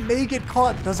 Azin may get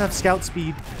caught. Does have scout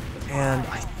speed, and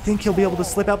I think he'll be able to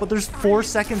slip out, but there's 4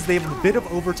 seconds. They have a bit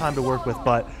of overtime to work with,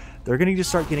 but they're going to need to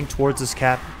start getting towards this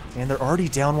cap, and they're already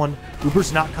down 1.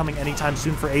 Uber's not coming anytime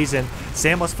soon for Azin.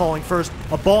 Sandblast falling first.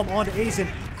 A bomb onto Azin.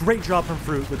 Great job from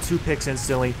Fruit with 2 picks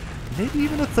instantly. Maybe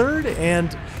even a third,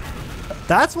 and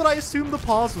that's what I assumed the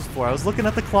pause was for. I was looking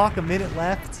at the clock, a minute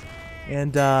left,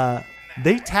 and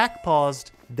they tack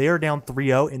paused. They are down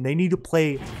 3-0, and they need to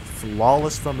play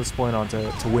flawless from this point on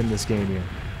to win this game here.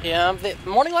 Yeah, the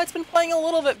Morning Light's been playing a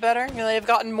little bit better. You know, they've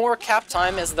gotten more cap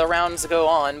time as the rounds go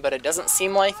on, but it doesn't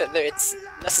seem like that it's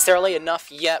necessarily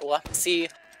enough yet. We'll have to see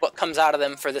what comes out of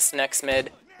them for this next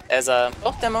mid, as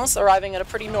both demos arriving in a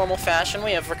pretty normal fashion.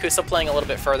 We have Rakusa playing a little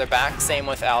bit further back, same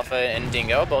with Alpha and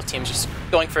Dingo. Both teams just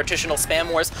going for additional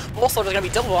spam wars. Also, they're going to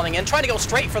be double bombing in, trying to go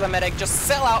straight for the medic, just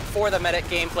sell out for the medic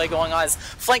gameplay going on. As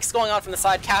flanks going on from the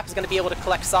side, Cap is going to be able to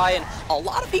collect Psy, and a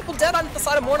lot of people dead on the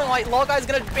side of Morning Light. Log Guy's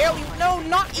going to barely, no,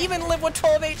 not even live with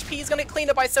 12 HP. He's going to get cleaned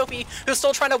up by Soapy, who's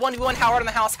still trying to 1v1 Howard in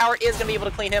the house. Howard is going to be able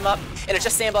to clean him up, and it's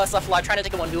just Sandblast left alive, trying to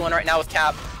take a 1v1 right now with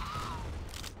Cap.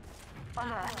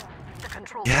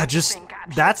 Yeah, just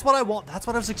that's what I want. That's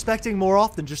what I was expecting more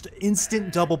often. Just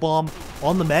instant double bomb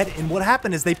on the med. And what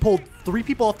happened is they pulled 3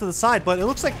 people off to the side, but it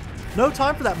looks like no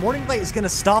time for that. Morning Light is going to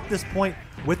stop this point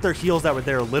with their heals that were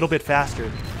there a little bit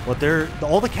faster. But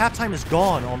all the cap time is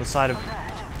gone on the side of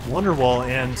Wonderwall,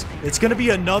 and it's going to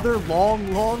be another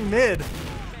long mid.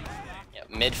 Yeah,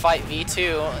 mid-fight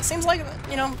V2. It seems like,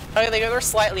 you know, they're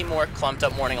slightly more clumped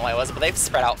up Morning Light was, but they've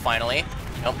spread out finally.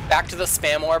 You know, back to the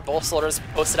spam war. Both soldiers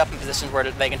posted up in positions where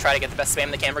they can try to get the best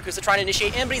spam they can. Rakusa trying to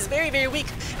initiate in, but he's very weak.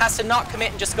 Has to not commit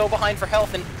and just go behind for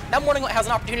health. And now Morning Light has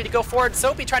an opportunity to go forward.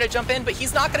 Soapy trying to jump in, but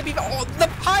he's not going to be... Oh, the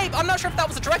pipe! I'm not sure if that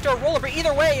was a direct or a roller, but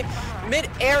either way,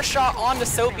 mid-air shot onto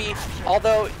Soapy.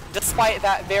 Although, despite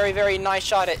that very nice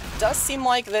shot, it does seem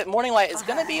like that Morning Light is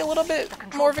going to be a little bit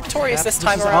more victorious this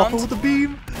time around. Alpha with the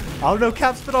beam. I don't know,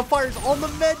 Cap's been on fire. He's on the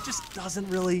med, just doesn't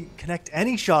really connect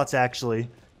any shots, actually.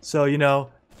 So, you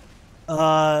know,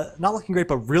 not looking great,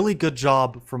 but really good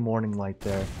job from Morning Light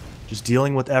there. Just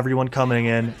dealing with everyone coming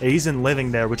in. Aizen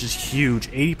living there, which is huge.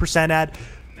 80% ad.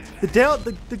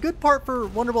 The good part for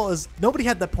Wonderwall is nobody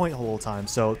had that point the whole time,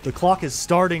 so the clock is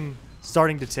starting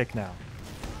to tick now.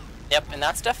 Yep, and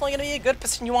that's definitely going to be a good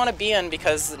position you want to be in,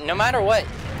 because no matter what,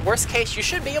 worst case, you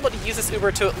should be able to use this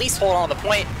Uber to at least hold on to the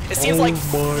point. It seems like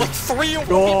 3 or 4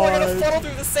 people are going to funnel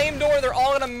through the same door. They're all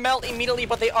going to melt immediately,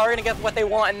 but they are going to get what they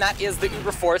want, and that is the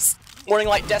Uber force. Morning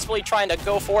Light desperately trying to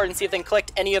go forward and see if they can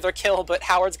collect any other kill, but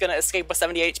Howard's going to escape with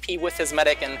 70 HP with his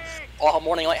medic, and all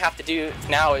Morning Light have to do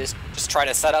now is just try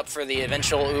to set up for the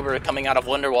eventual Uber coming out of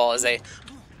Wonderwall as they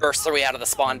burst their way out of the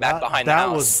spawn back behind the house.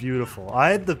 That was beautiful. I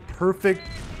had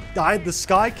the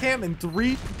sky cam, and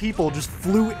 3 people just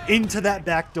flew into that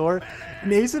back door.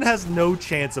 Aizen has no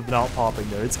chance of not popping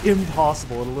there. It's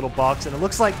impossible in a little box, and it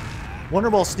looks like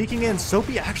Wonderwall sneaking in.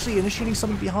 Soapy actually initiating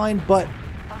something behind, but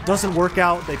doesn't work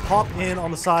out. They pop in on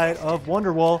the side of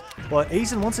Wonderwall, but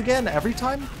Aizen, once again, every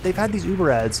time they've had these Uber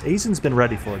ads, Aizen's been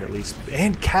ready for it at least.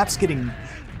 And Cap's getting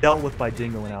dealt with by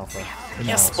Dingo and Alpha.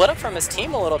 Yeah, split up from his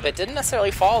team a little bit. Didn't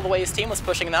necessarily follow the way his team was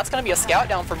pushing, and that's going to be a scout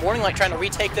down for Morning Light trying to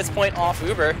retake this point off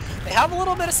Uber. They have a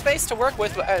little bit of space to work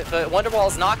with, but Wonderwall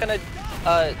is not going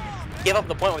to give up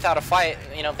the point without a fight.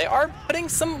 You know, they are putting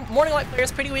some Morning Light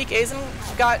players pretty weak. Aizen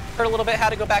got hurt a little bit, had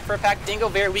to go back for a pack. Dingo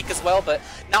very weak as well, but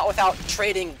not without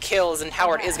trading kills, and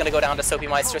Howard is going to go down to Soapy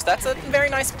Meister. So that's a very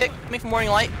nice pick coming from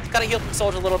Morning Light. Got to heal from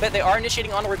Soldier a little bit. They are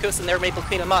initiating on Rakusa, and they're able to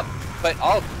clean him up. But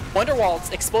Wonderwall's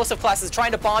explosive class is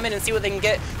trying to bomb in and see what they can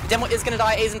get. Demo is going to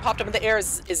die. Aizen popped up in the air,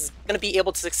 is going to be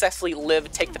able to successfully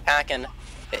live, take the pack, and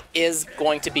it is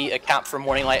going to be a Cap for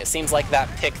Morning Light. It seems like that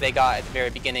pick they got at the very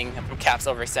beginning from Cap's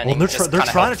overextending. Well, they're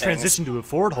trying to transition to a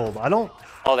forward hold.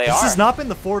 This has not been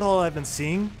the forward hold I've been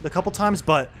seeing a couple times,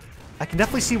 but I can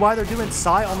definitely see why they're doing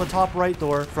Psy on the top right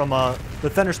door from a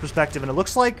defender's perspective, and it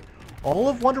looks like all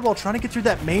of Wonderwall trying to get through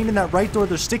that main and that right door.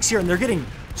 There's sticks here, and they're getting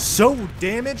so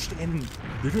damaged, and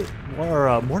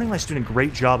Morning Light's doing a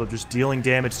great job of just dealing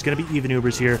damage. It's going to be even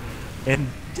Ubers here, and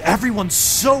everyone's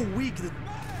so weak. The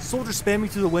soldiers spamming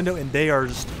through the window, and they're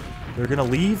going to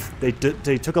leave. They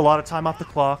took a lot of time off the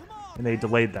clock, and they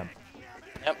delayed them.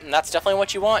 Yep, and that's definitely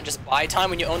what you want. Just buy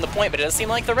time when you own the point, but it does seem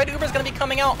like the red Uber is going to be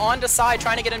coming out onto side,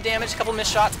 trying to get him damaged. A couple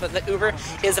missed shots, but the Uber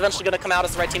is eventually going to come out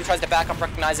as the red team tries to back up,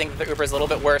 recognizing that the Uber is a little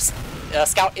bit worse.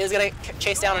 Scout is going to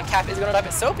chase down, and Cap is going to die,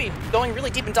 but Soapy going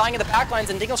really deep and dying in the back lines,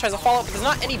 and Dingle tries to follow up, but there's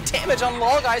not any damage on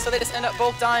Lol Guy, so they just end up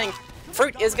both dying.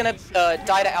 Fruit is going to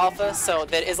die to Alpha, so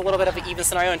that is a little bit of an even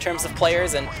scenario in terms of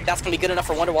players, and that's going to be good enough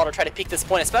for Wonderwall to try to peak this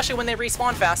point, especially when they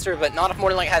respawn faster, but not if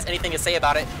Morning Light has anything to say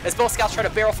about it, as both scouts try to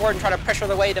barrel forward and try to pressure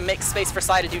their way to make space for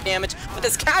Psy to do damage. But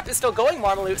this Cap is still going,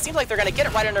 Marmaloo. It seems like they're going to get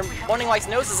it right under Morning Light's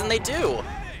noses, and they do.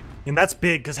 And that's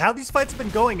big, because how these fights have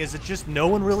been going is it just no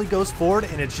one really goes forward,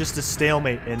 and it's just a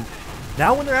stalemate. And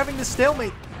now when they're having this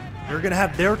stalemate, they're going to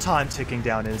have their time ticking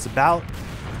down, and it's about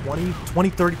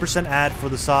 20-30% ad for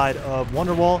the side of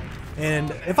Wonderwall.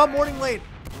 And if I'm Morning Light,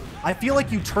 I feel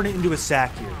like you turn it into a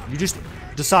sack here. You just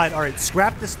decide, all right,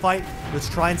 scrap this fight. Let's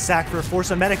try and sack for a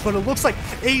force on medic. But it looks like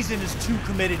Aizen is too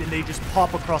committed, and they just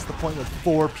pop across the point with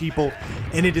 4 people.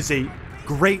 And it is a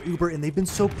great Uber, and they've been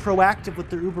so proactive with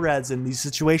their Uber ads in these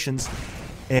situations.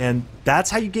 And that's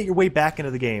how you get your way back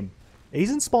into the game.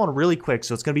 Aizen spawned really quick,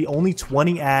 so it's going to be only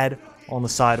 20 ad on the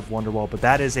side of Wonderwall. But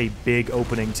that is a big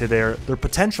opening to their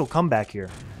potential comeback here.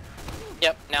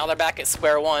 Yep, now they're back at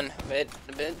square one. But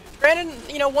granted,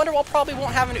 you know, Wonderwall probably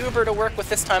won't have an Uber to work with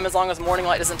this time as long as Morning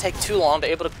Light doesn't take too long to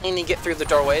able to cleanly get through the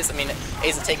doorways. I mean,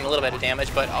 Aizen taking a little bit of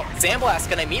damage, but Zamblast's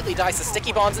going to immediately die to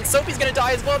sticky bombs, and Soapy's going to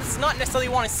die as well. This is not necessarily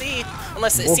what you want to see,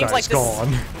 unless it seems like this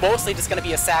is mostly just going to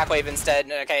be a sack wave instead.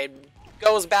 Okay,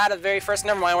 goes bad at the very first.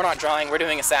 Never mind, we're not drawing, we're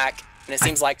doing a sack. And it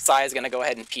seems like Sai is going to go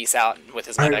ahead and peace out with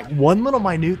his medic. One little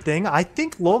minute thing, I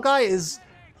think Lolgai is...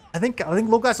 I think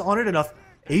Lolgai's on it enough.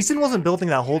 Aizen wasn't building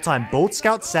that whole time. Both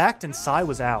scouts sacked and Sai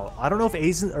was out. I don't know if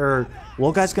Aizen or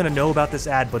Lolgai's going to know about this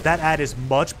ad, but that ad is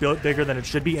much bigger than it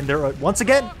should be. And they're, once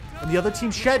again, in the other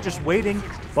team's shed, just waiting,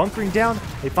 bunkering down.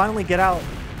 They finally get out.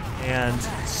 And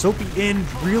Soapy in,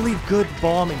 really good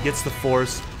bomb and gets the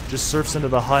force. Just surfs into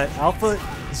the hut. Alpha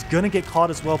is going to get caught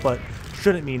as well, but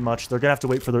shouldn't mean much. They're going to have to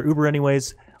wait for their Uber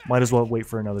anyways. Might as well wait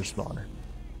for another spawner.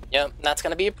 Yep, that's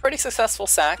going to be a pretty successful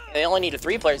sack. They only needed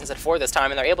 3 players instead of 4 this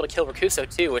time, and they're able to kill Rakuso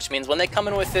too, which means when they come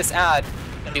in with this ad,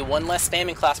 there's going to be 1 less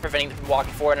spamming class preventing them from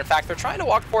walking forward. In fact, they're trying to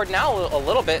walk forward now a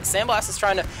little bit. Sandblast is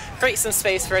trying to create some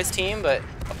space for his team, but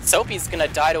Soapy's going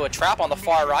to die to a trap on the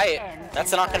far right.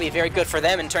 That's not going to be very good for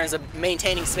them in terms of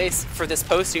maintaining space for this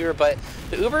post here, but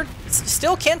the Uber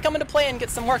still can come into play and get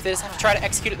some work. They just have to try to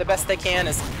execute it the best they can.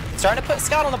 Is starting to put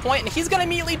Scout on the point, and he's going to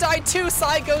immediately die too.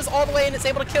 Sai goes all the way and is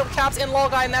able to kill Caps and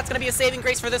Lolgai, and that's going to be a saving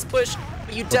grace for this push.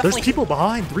 But you definitely... There's people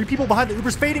behind. 3 people behind. The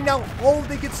Uber's fading now. Oh,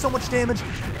 they get so much damage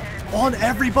on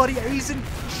everybody. Aizen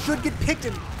should get picked,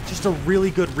 and just a really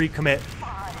good recommit.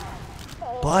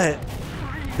 But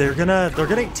they're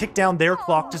gonna tick down their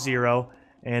clock to 0.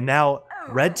 And now,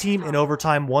 red team in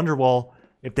overtime, Wonderwall,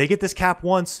 if they get this cap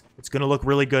once, it's going to look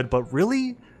really good. But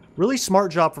really, really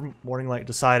smart job from Morning Light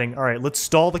deciding, all right, let's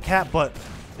stall the cap. But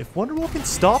if Wonderwall can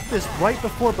stop this right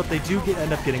before, but they do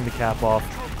end up getting the cap off.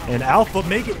 And Alpha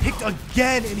may get picked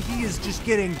again, and he is just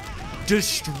getting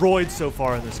destroyed so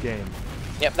far in this game.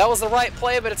 Yep, that was the right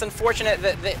play, but it's unfortunate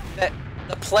that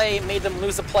the play made them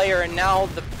lose a player, and now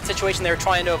the situation they were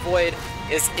trying to avoid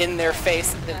is in their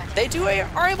face. They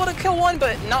are able to kill one,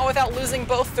 but not without losing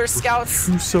both their scouts.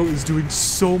 Rakuso is doing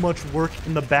so much work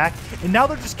in the back, and now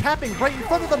they're just capping right in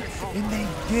front of them, and they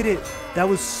did it. That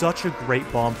was such a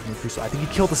great bomb from Rakuso. I think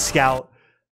he killed the scout,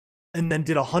 and then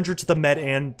did 100 to the med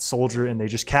and soldier, and they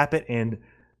just cap it, and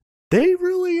they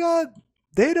really,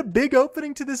 they had a big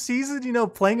opening to the season, you know,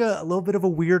 playing a little bit of a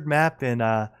weird map, and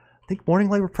I think Morning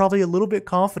Light were probably a little bit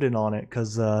confident on it,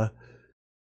 because,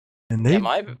 and they, yeah,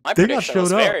 my prediction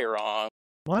was very wrong.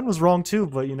 Mine was wrong too,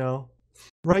 but you know,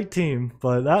 right team.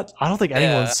 But that, I don't think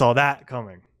anyone saw that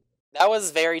coming. That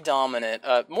was very dominant.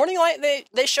 Morning Light,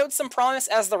 they showed some promise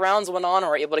as the rounds went on, and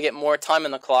were able to get more time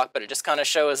in the clock. But it just kind of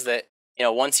shows that, you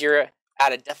know, once you're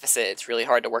at a deficit, it's really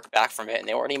hard to work back from it. And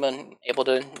they weren't even able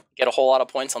to get a whole lot of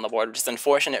points on the board, which is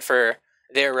unfortunate for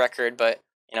their record. But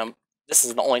you know, this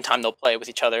is the only time they'll play with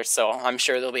each other, so I'm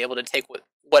sure they'll be able to take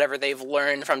whatever they've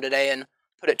learned from today and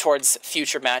put it towards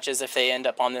future matches if they end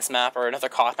up on this map or another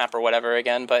cost map or whatever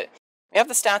again. But we have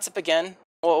the stats up again.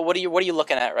 Well, what are you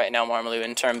looking at right now, Marmaloo,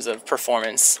 in terms of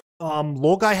performance?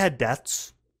 Lolgai had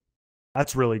deaths.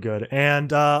 That's really good.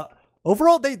 And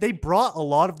overall, they brought a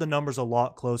lot of the numbers a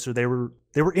lot closer. They were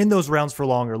in those rounds for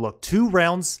longer. Look, 2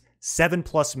 rounds,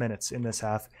 7+ minutes in this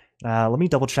half. Let me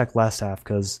double check last half,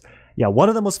 because yeah, one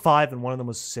of them was 5 and one of them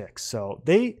was 6. So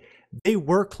they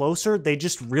were closer. They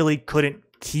just really couldn't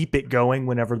keep it going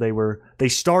whenever they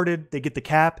started, they get the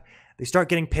cap, they start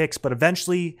getting picks, but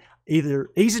eventually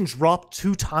either Aizen dropped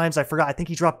 2 times, I forgot, I think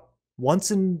he dropped once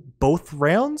in both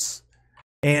rounds,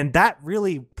 and that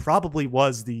really probably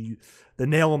was the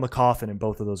nail in the coffin in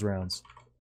both of those rounds.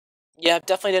 Yeah, it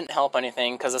definitely didn't help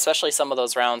anything, because especially some of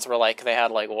those rounds were like, they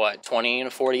had like, what, 20 to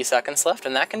 40 seconds left,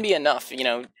 and that can be enough. You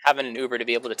know, having an Uber to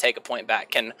be able to take a point back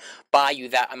can buy you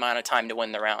that amount of time to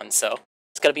win the round, so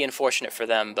it's going to be unfortunate for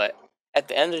them, but at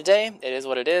the end of the day, it is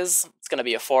what it is. It's going to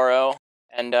be a 4-0.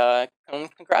 And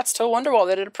congrats to Wonderwall.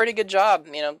 They did a pretty good job.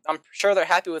 You know, I'm sure they're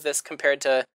happy with this compared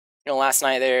to, you know, last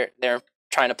night they're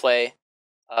trying to play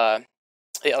the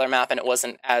other map and it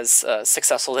wasn't as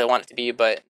successful as they want it to be,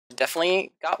 but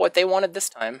definitely got what they wanted this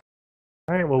time.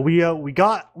 All right, well, we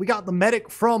got the medic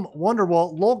from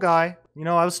Wonderwall, Lolgai. You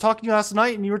know, I was talking to you last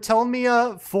night and you were telling me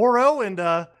 4-0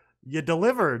 and you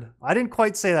delivered. I didn't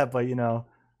quite say that, but you know,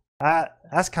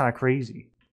 That's kind of crazy.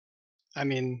 I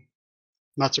mean,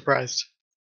 not surprised.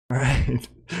 Right.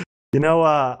 You know,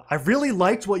 I really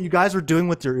liked what you guys were doing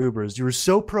with your Ubers. You were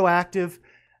so proactive.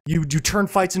 You turn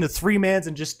fights into 3-mans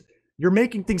and just you're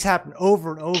making things happen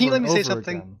over and over. Can you let me say over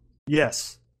something? Again.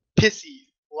 Yes. Pissy,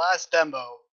 last demo,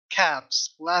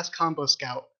 Caps, last combo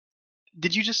scout.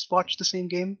 Did you just watch the same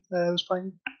game that I was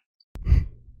playing?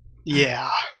 Yeah.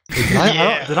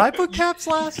 Did I put Caps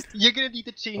last? You're gonna need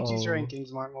to change these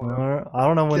rankings, Mark. I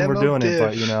don't know when we're doing it,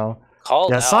 but you know.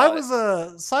 Called out.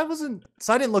 Sai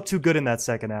didn't look too good in that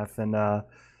second half, and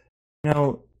you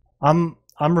know, I'm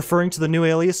referring to the new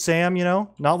alias Sam, you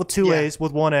know, not with 2 A's,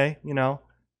 with 1 A, you know.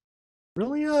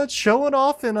 Really showing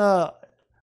off in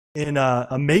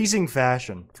amazing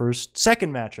fashion.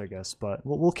 Second match, I guess, but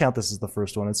we'll count this as the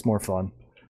first one. It's more fun.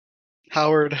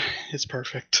 Howard is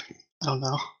perfect. I don't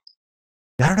know.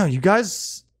 I don't know, you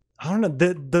guys. I don't know.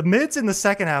 The mids in the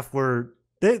second half were.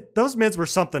 Those mids were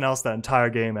something else that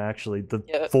entire game, actually. The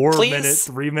 4-minute,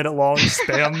 3-minute long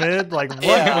spam mid. Like,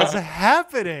 what was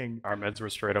happening? Our mids were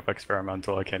straight up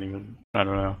experimental. I don't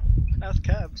know. Ask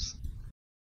Caps.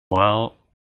 Well,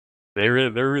 they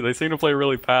seem to play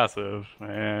really passive,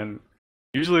 and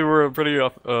usually we're a pretty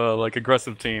like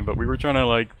aggressive team, but we were trying to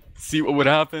like see what would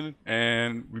happen,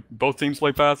 and both teams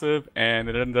play passive, and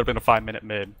it ended up in a 5-minute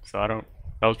mid. So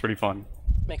that was pretty fun.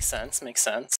 Makes sense.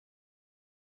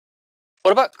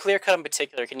 What about clear cut in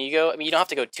particular? Can you go? I mean, you don't have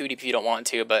to go too deep if you don't want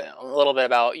to, but a little bit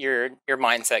about your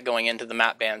mindset going into the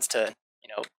map bans to, you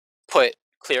know, put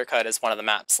clear cut as one of the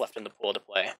maps left in the pool to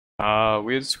play.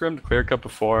 We had scrimmed clear cut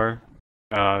before.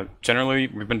 Generally,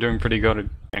 we've been doing pretty good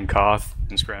in Koth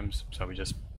and scrims, so we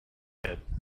just did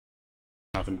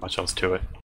nothing much else to it.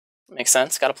 Makes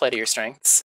sense. Got to play to your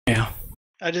strengths. Yeah.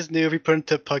 I just knew if we put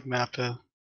into Pug map, it'll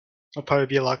probably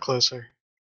be a lot closer.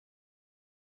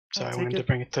 So I wanted to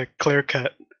bring it to clear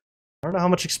cut. I don't know how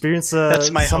much experience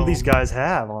some of these guys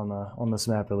have on this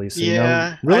map, at least.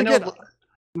 Yeah, you know, I know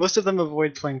most of them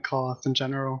avoid playing Koth in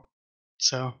general.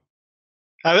 So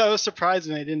I was surprised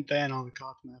when they didn't ban all the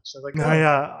Koth maps. I was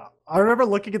like, I remember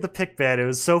looking at the pick ban. It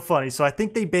was so funny. So I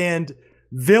think they banned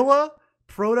Villa,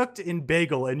 Product, and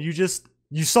Bagel, and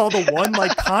you saw the one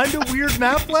like kind of weird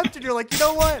map left, and you're like, you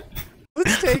know what?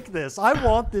 Let's take this. I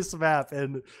want this map.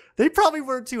 And they probably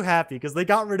weren't too happy because they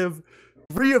got rid of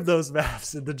 3 of those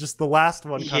maps, and then just the last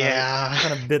one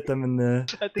kind of bit them in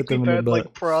the. I think we've had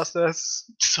like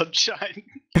Process, Sunshine,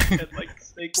 and like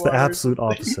Snake It's the absolute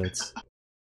opposites.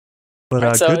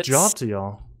 But so good job to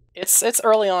y'all. It's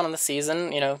early on in the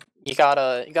season. You know, you got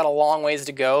a long ways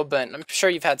to go, but I'm sure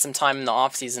you've had some time in the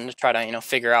off season to try to, you know,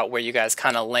 figure out where you guys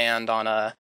kind of land on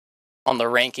the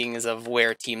rankings of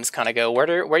where teams kind of go. Where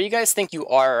do you guys think you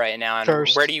are right now, and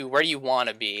first. where do you want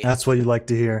to be? That's what you like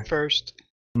to hear. First.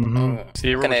 Mm-hmm.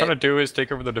 See, what we're trying to do is take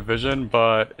over the division,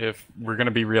 but if we're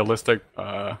gonna be realistic,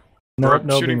 we're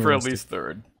shooting for at least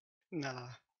 3rd. Nah.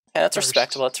 Yeah, that's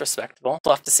respectable. That's respectable.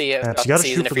 We'll have to see it throughout the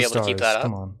season if you're able to keep that up.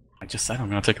 Come on. I just said I'm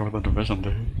gonna take over the division,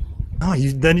 dude. No,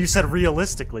 then you said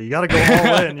realistically. You got to go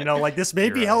all in. You know, like this may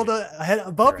be held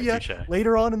above you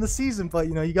later on in the season, but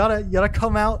you know, you gotta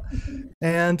come out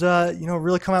and you know,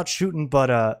 really come out shooting.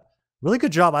 But really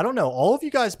good job. I don't know, all of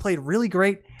you guys played really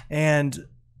great. And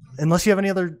unless you have any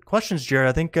other questions, Jared,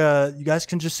 I think you guys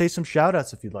can just say some shout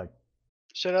outs if you'd like.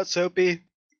 Shout out Soapy.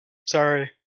 Sorry.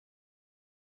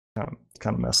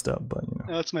 Kind of messed up, but you know.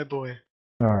 No, that's my boy.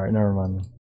 All right, never mind.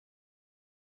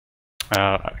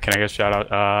 Can I get a shout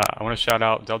out? I want to shout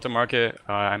out Delta Market.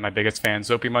 I'm my biggest fan,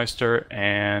 Zopi Meister,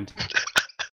 and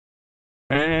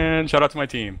shout out to my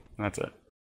team. That's it.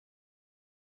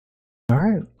 All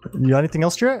right. You got anything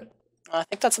else, Jared? I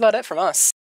think that's about it from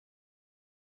us.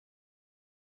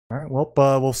 All right. Well,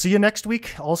 we'll see you next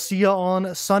week. I'll see you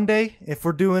on Sunday. If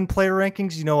we're doing player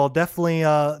rankings, you know, I'll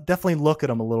definitely look at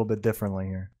them a little bit differently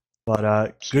here.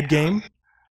 But good game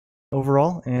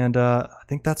overall, and I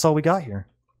think that's all we got here.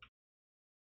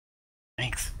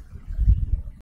 Thanks.